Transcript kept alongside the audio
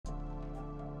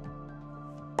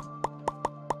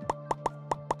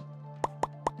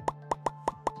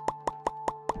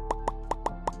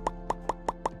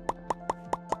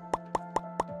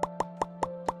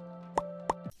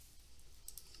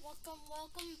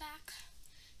welcome back.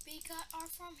 We got our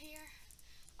farm here.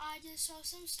 I just saw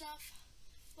some stuff.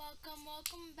 Welcome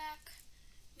back.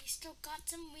 We still got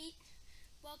some wheat.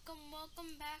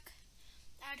 Welcome back.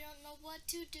 I don't know what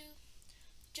to do.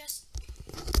 Just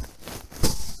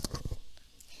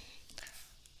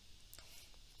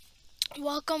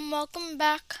welcome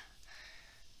back.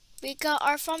 We got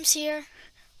our farms here.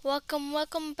 Welcome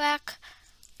back.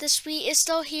 The wheat is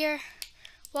still here.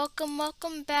 Welcome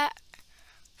back.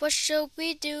 What should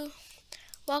we do?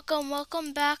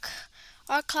 Welcome back.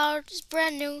 Our cloud is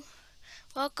brand new.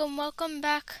 Welcome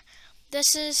back.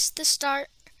 This is the start.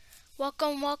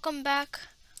 Welcome back.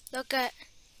 Look at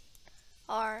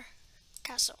our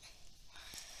castle.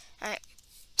 Alright.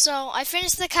 So I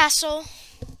finished the castle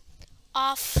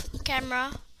off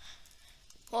camera.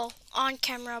 Well, on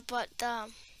camera, but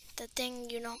the thing,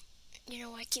 you know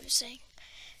what I keep saying,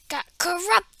 got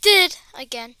corrupted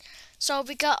again. So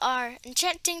we got our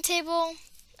enchanting table.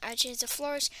 I changed the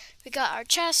floors. We got our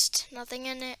chest, nothing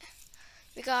in it.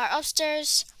 We got our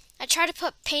upstairs. I tried to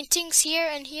put paintings here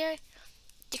and here.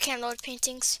 You can't load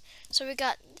paintings. So we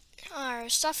got our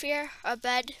stuff here, our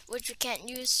bed, which we can't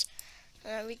use.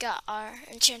 We got our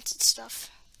enchanted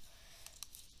stuff.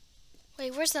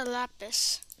 Wait, where's the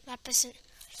lapis? Lapis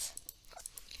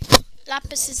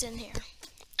is in here.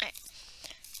 Alright.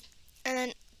 And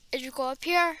then if you go up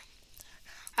here,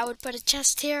 I would put a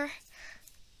chest here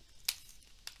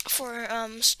for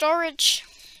storage,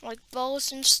 like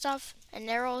bows and stuff, and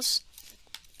arrows.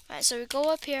 Alright, so we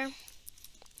go up here.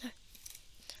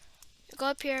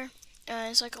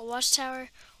 It's like a watchtower,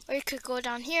 or you could go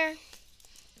down here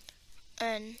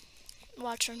and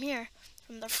watch from here,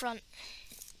 from the front.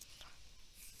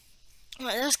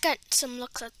 Alright, let's get some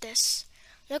looks at this.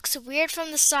 Looks weird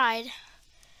from the side.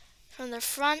 From the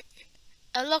front,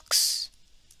 it looks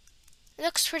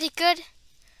pretty good,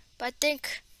 but I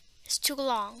think it's too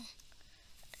long.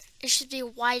 It should be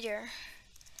wider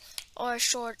or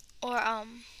short, or it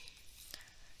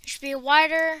should be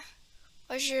wider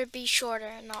or should it be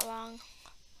shorter, not long.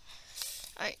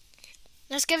 Alright,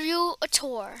 let's give you a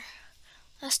tour.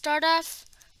 Let's start off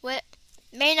with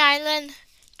main island,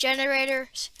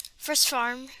 generators, first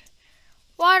farm,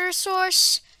 water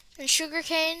source, and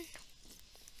sugarcane.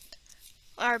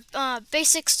 Our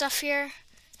basic stuff here,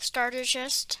 starter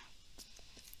chest.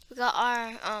 We got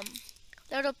our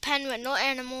little pen with no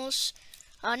animals.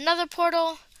 Another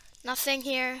portal, nothing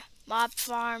here. Mob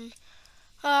farm.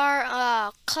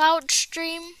 Our cloud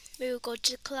stream, we will go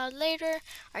to the cloud later.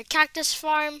 Our cactus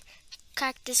farm,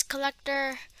 cactus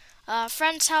collector.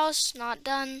 Friend's house, not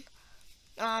done.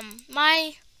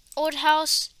 My old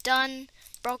house, done.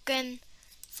 Broken.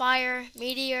 Fire,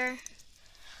 meteor.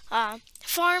 Farm,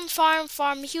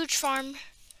 huge farm.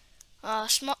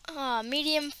 Small,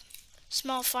 medium,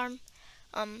 small farm.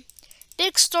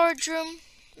 Big storage room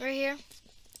right here.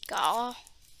 Got all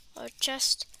our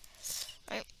chest.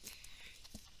 Right.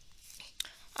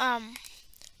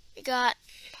 We got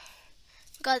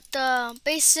the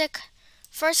basic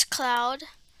first cloud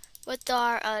with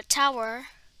our tower.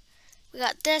 We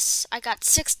got this. I got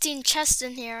 16 chests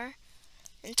in here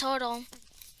in total.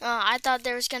 I thought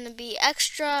there was gonna be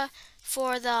extra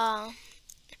for the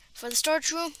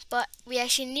storage room, but we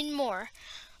actually need more.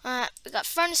 We got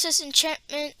furnaces,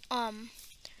 enchantment,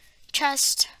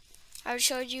 chest. I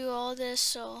showed you all this,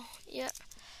 so yeah.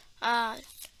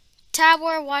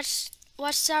 Tower,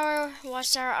 watchtower,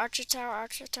 archer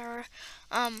tower.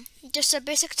 Just a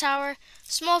basic tower,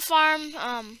 small farm,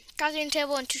 crafting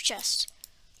table, and 2 chests.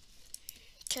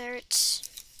 Carrots,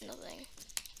 nothing.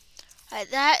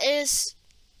 Alright, that is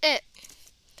it.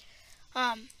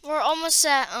 We're almost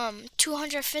at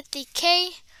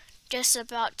 250k, just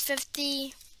about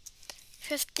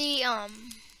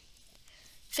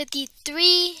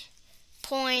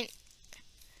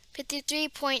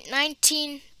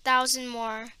 53.19 thousand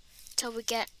more till we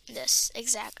get this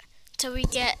till we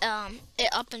get it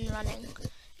up and running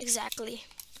exactly.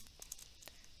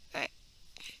 Alright,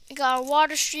 we got our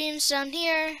water streams down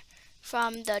here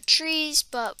from the trees,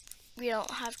 but we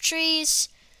don't have trees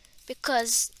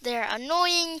because they're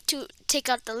annoying to take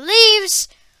out the leaves,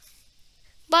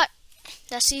 but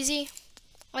that's easy.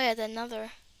 Oh yeah,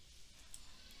 another.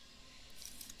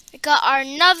 We got our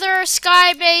another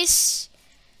sky base.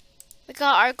 We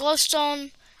got our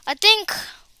glowstone. I think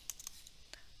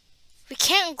we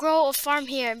can't grow a farm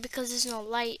here because there's no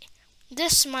light.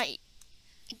 This might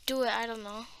do it, I don't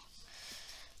know.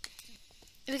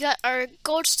 We got our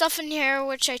gold stuff in here,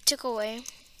 which I took away.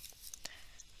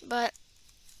 But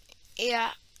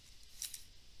yeah.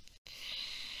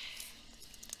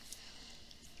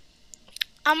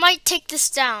 I might take this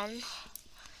down.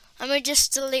 Let me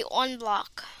just delete one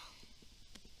block.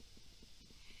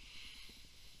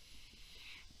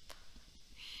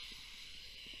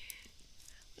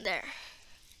 There.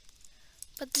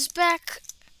 Put this back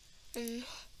and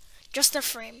just a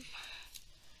frame.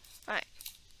 Alright.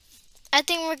 I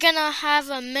think we're gonna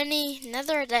have a mini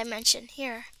nether dimension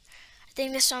here. I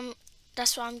think that's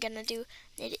what I'm gonna do.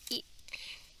 Need to eat.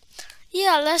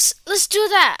 Yeah, let's do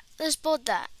that. Let's build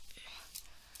that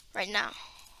right now.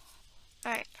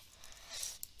 Alright.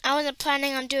 I wasn't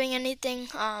planning on doing anything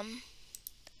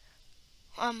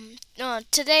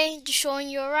today, just showing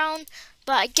you around,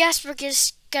 but I guess we're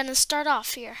just gonna start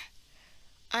off here.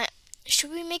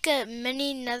 Should we make a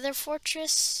mini nether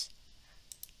fortress?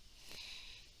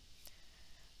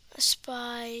 Let's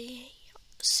buy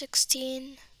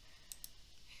 16,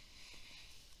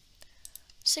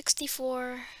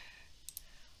 64,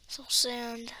 soul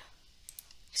sand,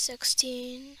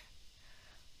 16.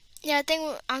 Yeah, I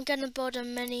think I'm gonna build a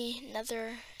mini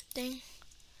nether thing.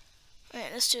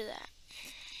 Alright, let's do that.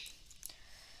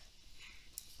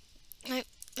 Alright,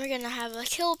 we're gonna have a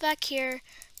hill back here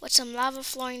with some lava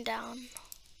flowing down.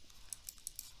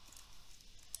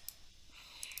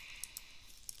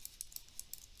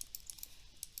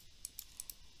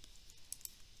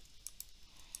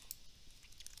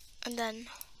 And then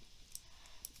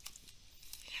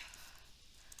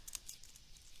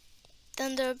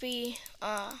there'll be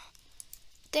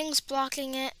things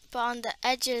blocking it, but on the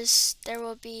edges there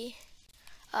will be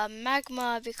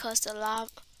magma because the lava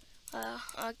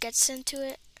gets into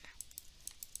it.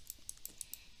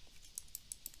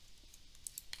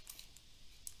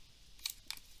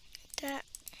 That.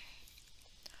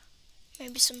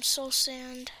 Maybe some soul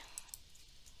sand.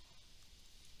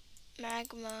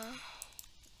 Magma.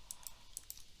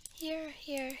 Here,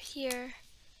 here, here.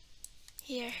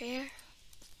 Here, here.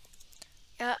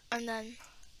 Yeah, and then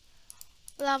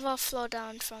lava flow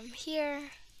down from here.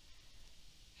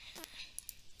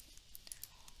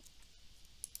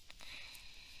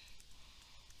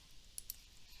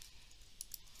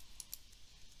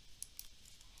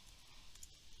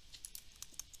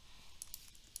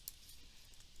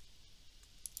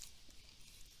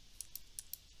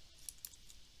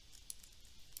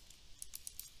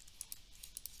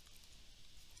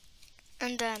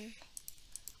 And then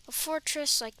a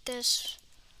fortress like this,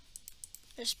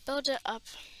 just build it up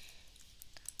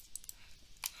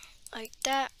like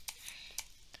that,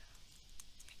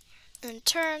 and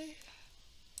turn,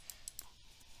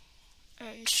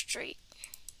 and straight.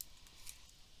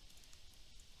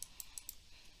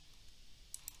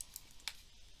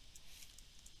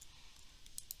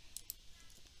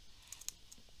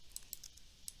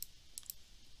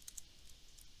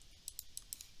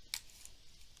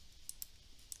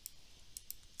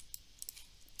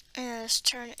 And let's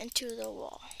turn into the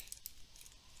wall.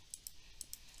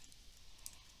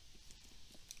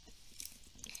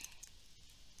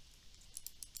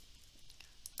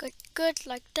 Good,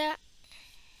 like that.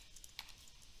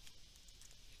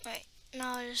 Right,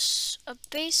 now there's a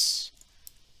base.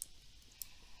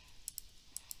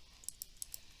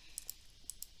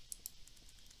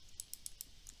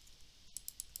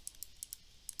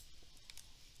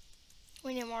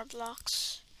 We need more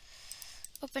blocks.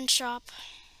 Open shop,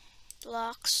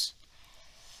 blocks.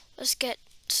 Let's get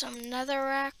some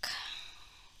netherrack,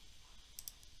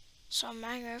 some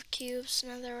magma cubes,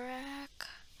 netherrack.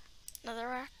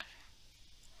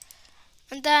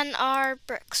 And then our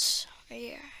bricks right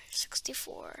here,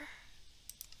 64.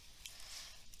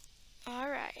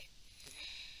 Alright.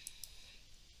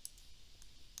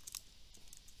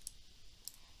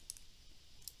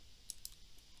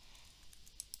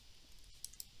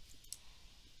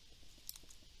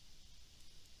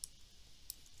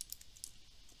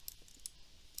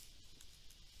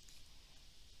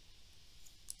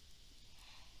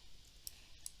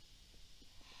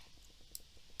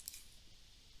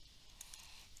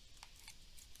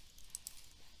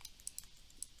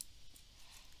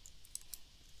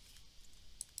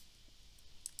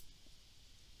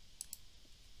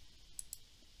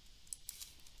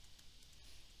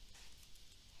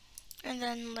 And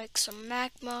then like some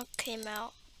magma came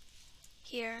out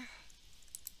here.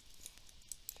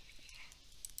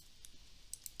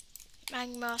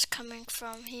 Magma's coming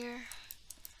from here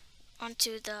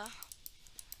onto the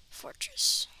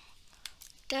fortress.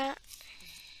 That.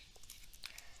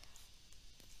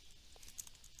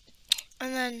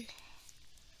 And then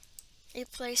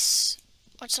replace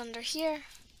what's under here.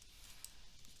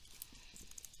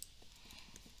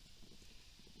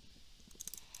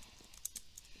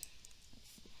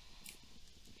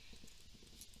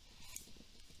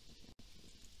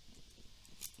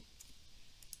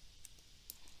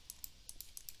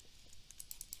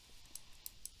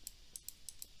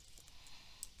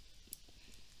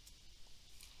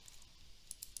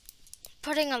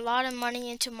 putting a lot of money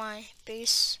into my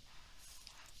base.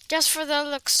 Just for the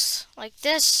looks like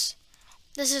this.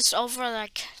 This is over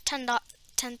like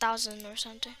 10,000 or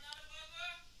something.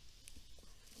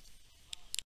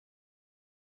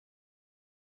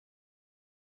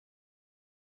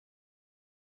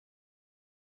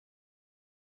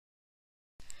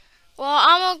 Well,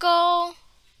 I'm gonna go.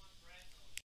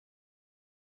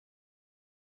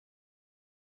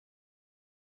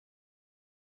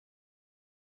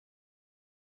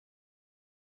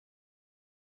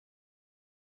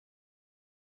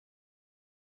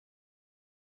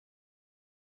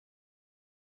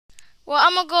 Well,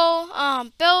 I'm gonna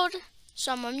go build.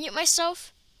 So I'm gonna mute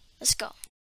myself. Let's go.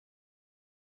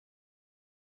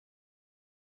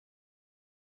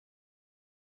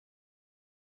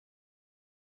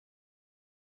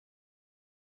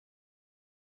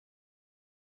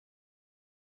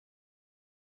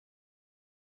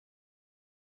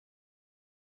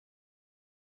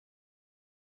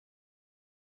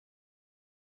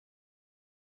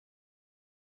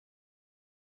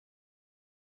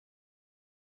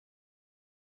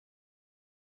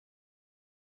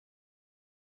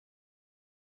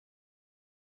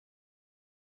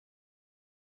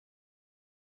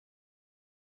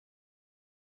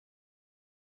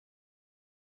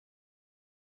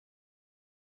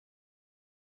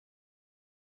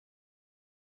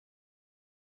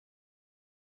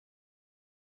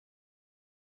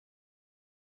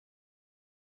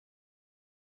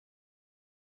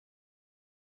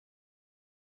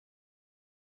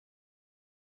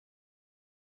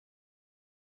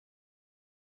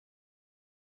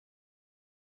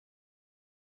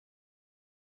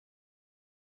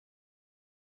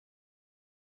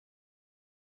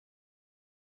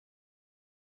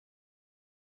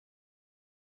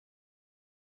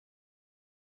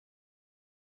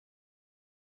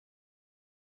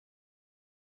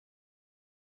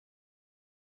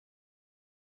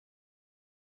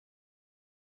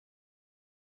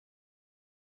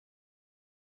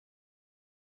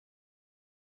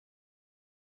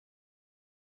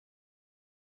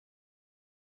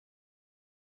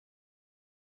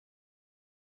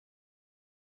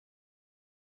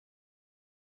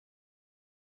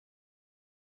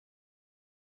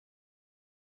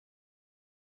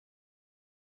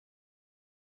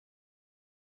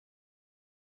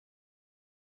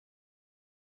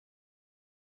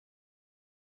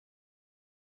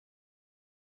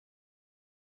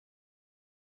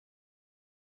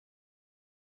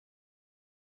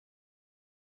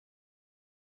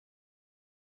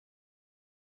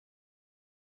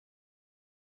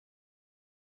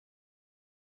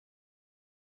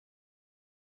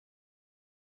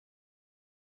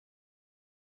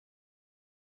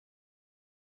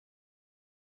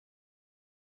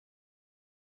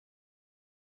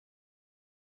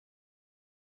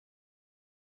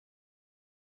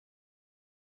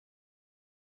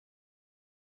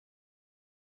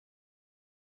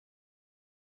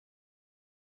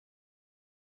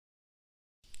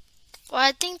 Well,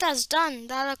 I think that's done.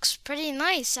 That looks pretty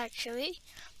nice, actually.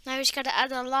 Now we just gotta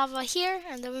add the lava here,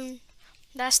 and then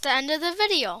that's the end of the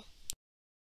video.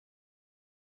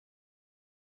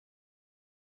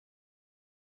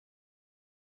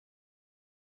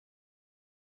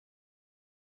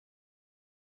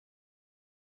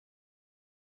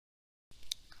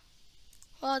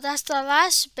 Well, that's the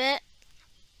last bit.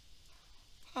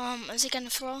 Is it gonna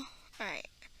throw? Alright.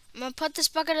 I'm gonna put this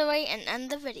bucket away and end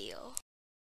the video.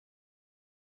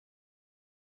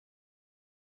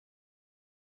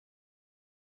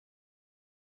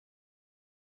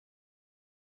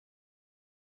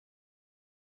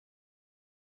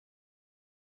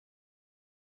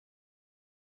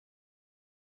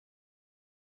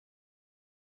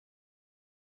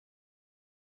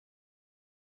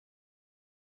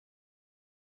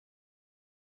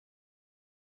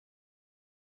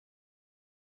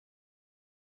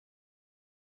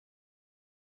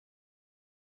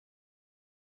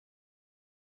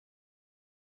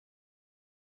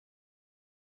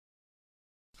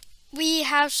 We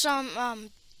have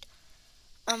some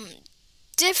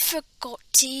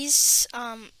difficulties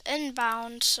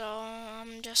inbound, so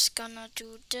I'm just gonna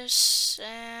do this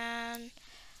and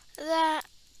that.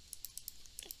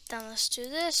 Then let's do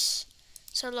this.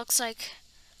 So it looks like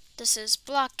this is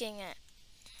blocking it.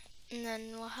 And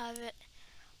then we'll have it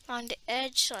on the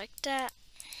edge like that.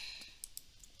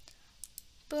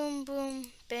 Boom,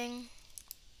 boom, bing.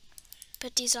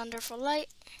 Put these under for light.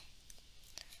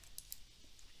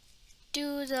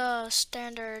 Do the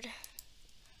standard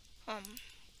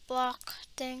block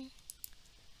thing.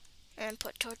 And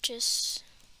put torches.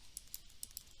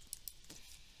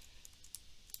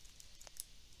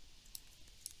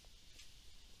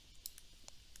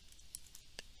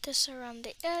 this around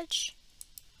the edge.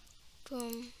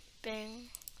 Boom, bang,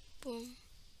 boom.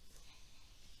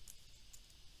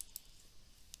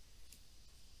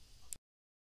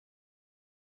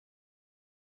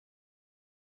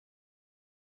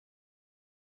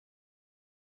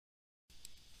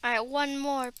 Alright, one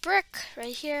more brick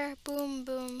right here. Boom,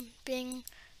 boom, bing,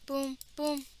 boom,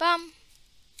 boom, bam.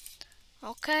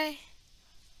 Okay.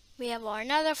 We have our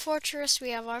nether fortress. We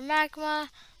have our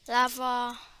magma,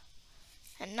 lava,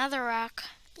 another rack.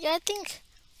 Yeah, I think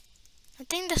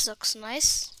this looks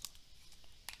nice.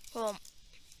 Well,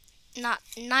 not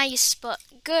nice, but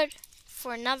good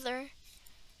for another.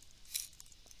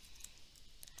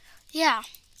 Yeah.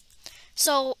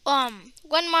 So,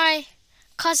 when my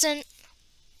cousin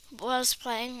was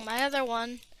playing, my other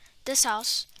one, this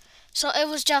house, so it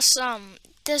was just,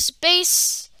 this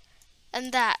base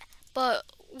and that. But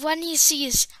when he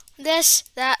sees this,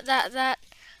 that,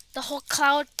 the whole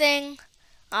cloud thing,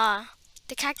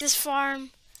 the cactus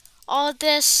farm, all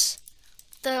this,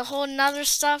 the whole nether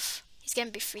stuff, he's gonna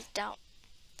be freaked out.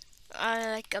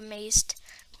 Like amazed.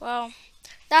 Well,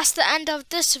 that's the end of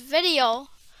this video.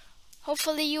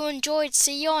 Hopefully you enjoyed.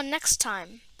 See you all next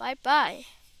time. Bye bye.